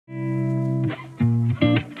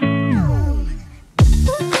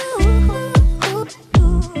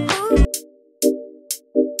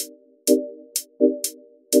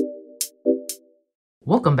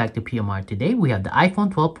Welcome back to PMR. Today we have the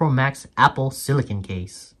iPhone 12 Pro Max Apple Silicone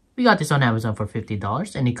case. We got this on Amazon for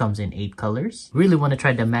 $50 and it comes in 8 colors. Really want to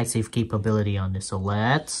try the MagSafe capability on this, so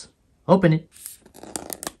let's open it.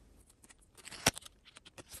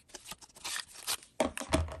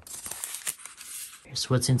 Here's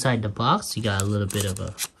what's inside the box. You got a little bit of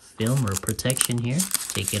a film or protection here.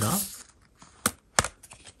 Take it off.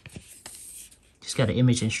 Just got an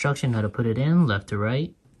image instruction how to put it in, left to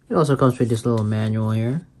right. It also comes with this little manual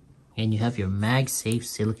here. And you have your MagSafe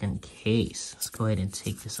silicone case. Let's go ahead and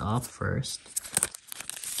take this off first.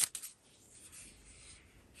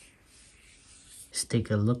 Let's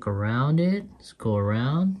take a look around it. Let's go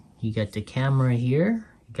around. You got the camera here.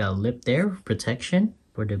 You got a lip there, protection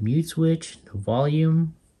for the mute switch, the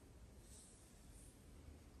volume.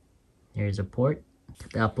 There's a port.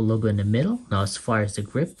 The Apple logo in the middle. Now as far as the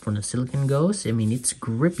grip from the silicone goes, I mean it's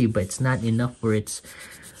grippy, but it's not enough where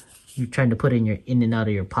you're trying to put in and out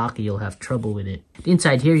of your pocket, you'll have trouble with it.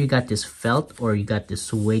 Inside here, you got this felt or you got this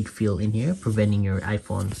suede feel in here, preventing your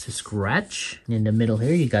iPhone to scratch. And in the middle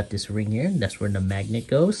here, you got this ring here. That's where the magnet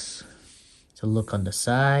goes. So look on the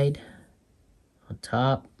side, on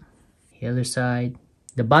top, the other side.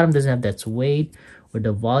 The bottom doesn't have that suede where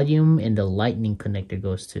the volume and the lightning connector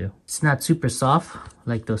goes to. It's not super soft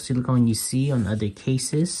like those silicone you see on other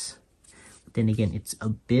cases. Then again, it's a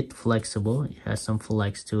bit flexible. It has some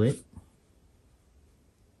flex to it.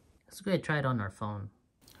 Let's go ahead and try it on our phone.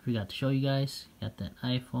 I forgot to show you guys. Got that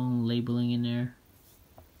iPhone labeling in there.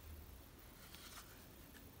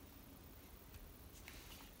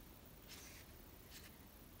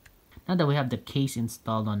 Now that we have the case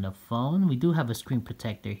installed on the phone, we do have a screen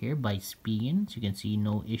protector here by Spigen. So you can see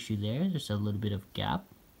no issue there. There's a little bit of gap,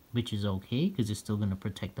 which is okay because it's still going to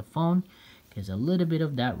protect the phone. There's a little bit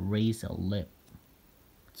of that raised lip.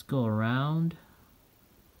 Let's go around.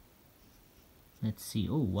 Let's see.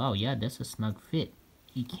 Oh, wow. Yeah, that's a snug fit.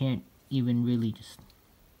 You can't even really just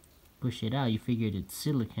push it out. You figured it's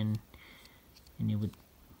silicone and it would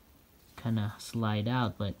kind of slide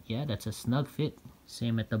out. But yeah, that's a snug fit.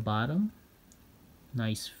 Same at the bottom.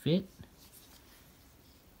 Nice fit.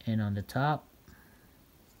 And on the top.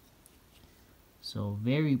 So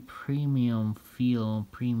very premium feel,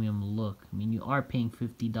 premium look. I mean, you are paying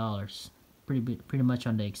 $50. Pretty much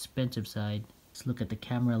on the expensive side. Let's look at the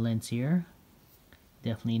camera lens here.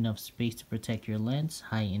 Definitely enough space to protect your lens.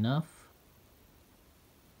 High enough.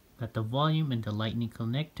 Got the volume and the lightning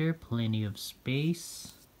connector. Plenty of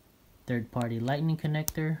space. Third-party lightning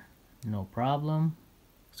connector. No problem.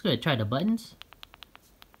 Let's go ahead and try the buttons.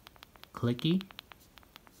 Clicky.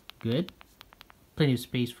 Good. Plenty of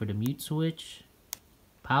space for the mute switch.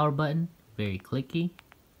 Power button, very clicky.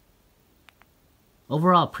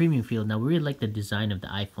 Overall premium feel. Now we really like the design of the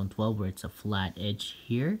iPhone 12 where it's a flat edge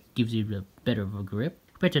here. Gives you a better of a grip.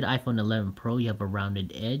 Compared to the iPhone 11 Pro, you have a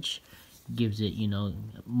rounded edge. Gives it, you know,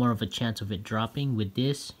 more of a chance of it dropping. With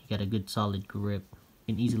this, you got a good solid grip.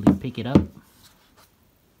 You can easily pick it up.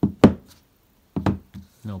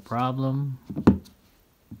 No problem.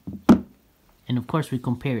 And of course, we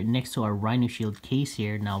compare it next to our Rhino Shield case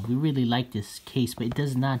here. Now, we really like this case, but it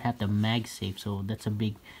does not have the MagSafe, so that's a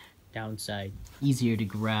big downside. Easier to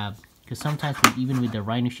grab. Because sometimes, even with the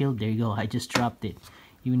Rhino Shield, there you go, I just dropped it.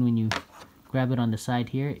 Even when you grab it on the side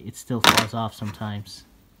here, it still falls off sometimes.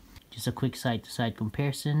 Just a quick side-to-side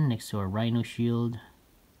comparison next to our Rhino Shield.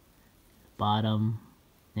 Bottom,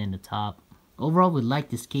 and the top. Overall, we like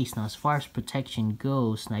this case. Now, as far as protection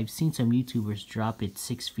goes, now I've seen some YouTubers drop it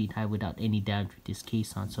 6 feet high without any damage with this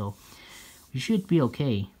case on, so you should be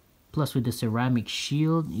okay. Plus, with the ceramic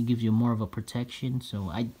shield, it gives you more of a protection,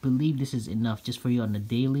 so I believe this is enough just for you on the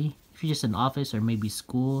daily. If you're just in office or maybe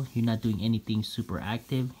school, you're not doing anything super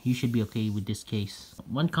active, you should be okay with this case.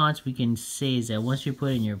 One cons we can say is that once you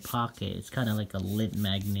put it in your pocket, it's kind of like a lint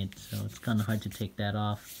magnet, so it's kind of hard to take that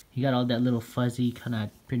off. You got all that little fuzzy kind of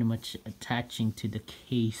pretty much attaching to the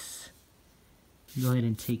case. Go ahead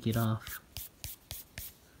and take it off.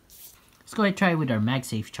 Let's go ahead and try it with our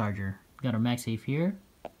MagSafe charger. Got our MagSafe here.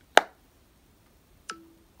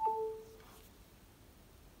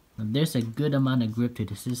 There's a good amount of grip to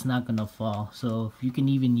this. It's not gonna fall. So if you can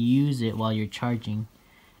even use it while you're charging,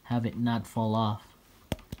 have it not fall off.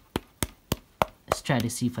 Let's try to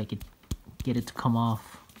see if I could get it to come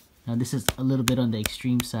off. Now this is a little bit on the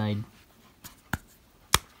extreme side.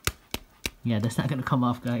 Yeah, that's not gonna come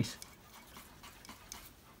off, guys.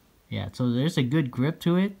 Yeah, so there's a good grip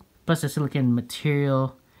to it. Plus the silicone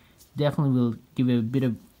material definitely will give it a bit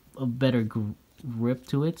of a better grip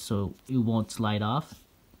to it, so it won't slide off.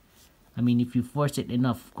 I mean, if you force it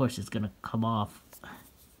enough, of course it's gonna come off.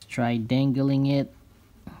 Try dangling it.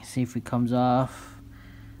 See if it comes off.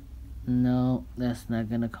 No, that's not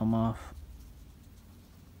gonna come off.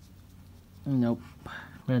 Nope.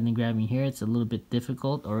 Rather than grabbing here, it's a little bit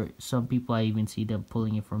difficult, or some people I even see them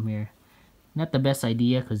pulling it from here. Not the best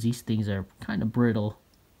idea because these things are kind of brittle.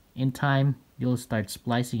 In time, you'll start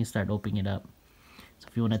splicing and start opening it up. So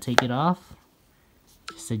if you want to take it off,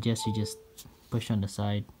 I suggest you just push on the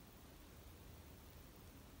side.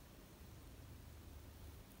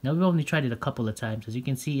 Now we've only tried it a couple of times. As you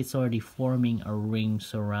can see, it's already forming a ring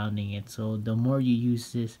surrounding it. So the more you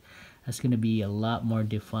use this, that's going to be a lot more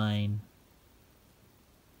defined.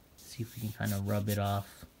 See if we can kind of rub it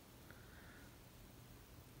off.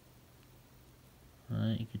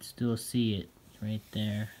 You can still see it right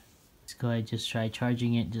there. Let's go ahead and just try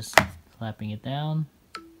charging it, just flapping it down.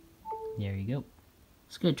 There you go.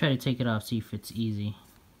 Let's go try to take it off, see if it's easy.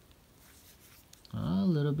 A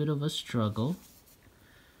little bit of a struggle.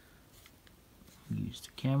 Use the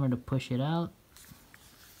camera to push it out.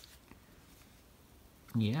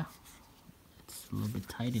 Yeah, it's a little bit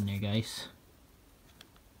tight in there, guys.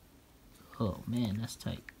 Oh man, that's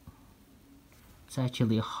tight. It's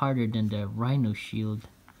actually harder than the Rhino Shield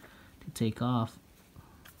to take off.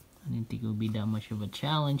 I didn't think it would be that much of a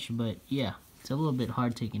challenge, but yeah, it's a little bit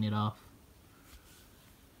hard taking it off.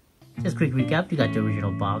 Just a quick recap, you got the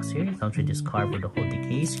original box here. It comes with this cardboard to hold the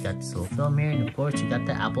case. You got this little film here, and of course you got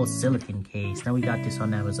the Apple silicone case. Now we got this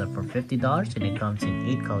on Amazon for $50, and it comes in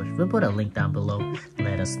 8 colors. We'll put a link down below.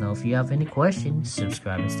 Let us know if you have any questions.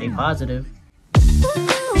 Subscribe and stay positive.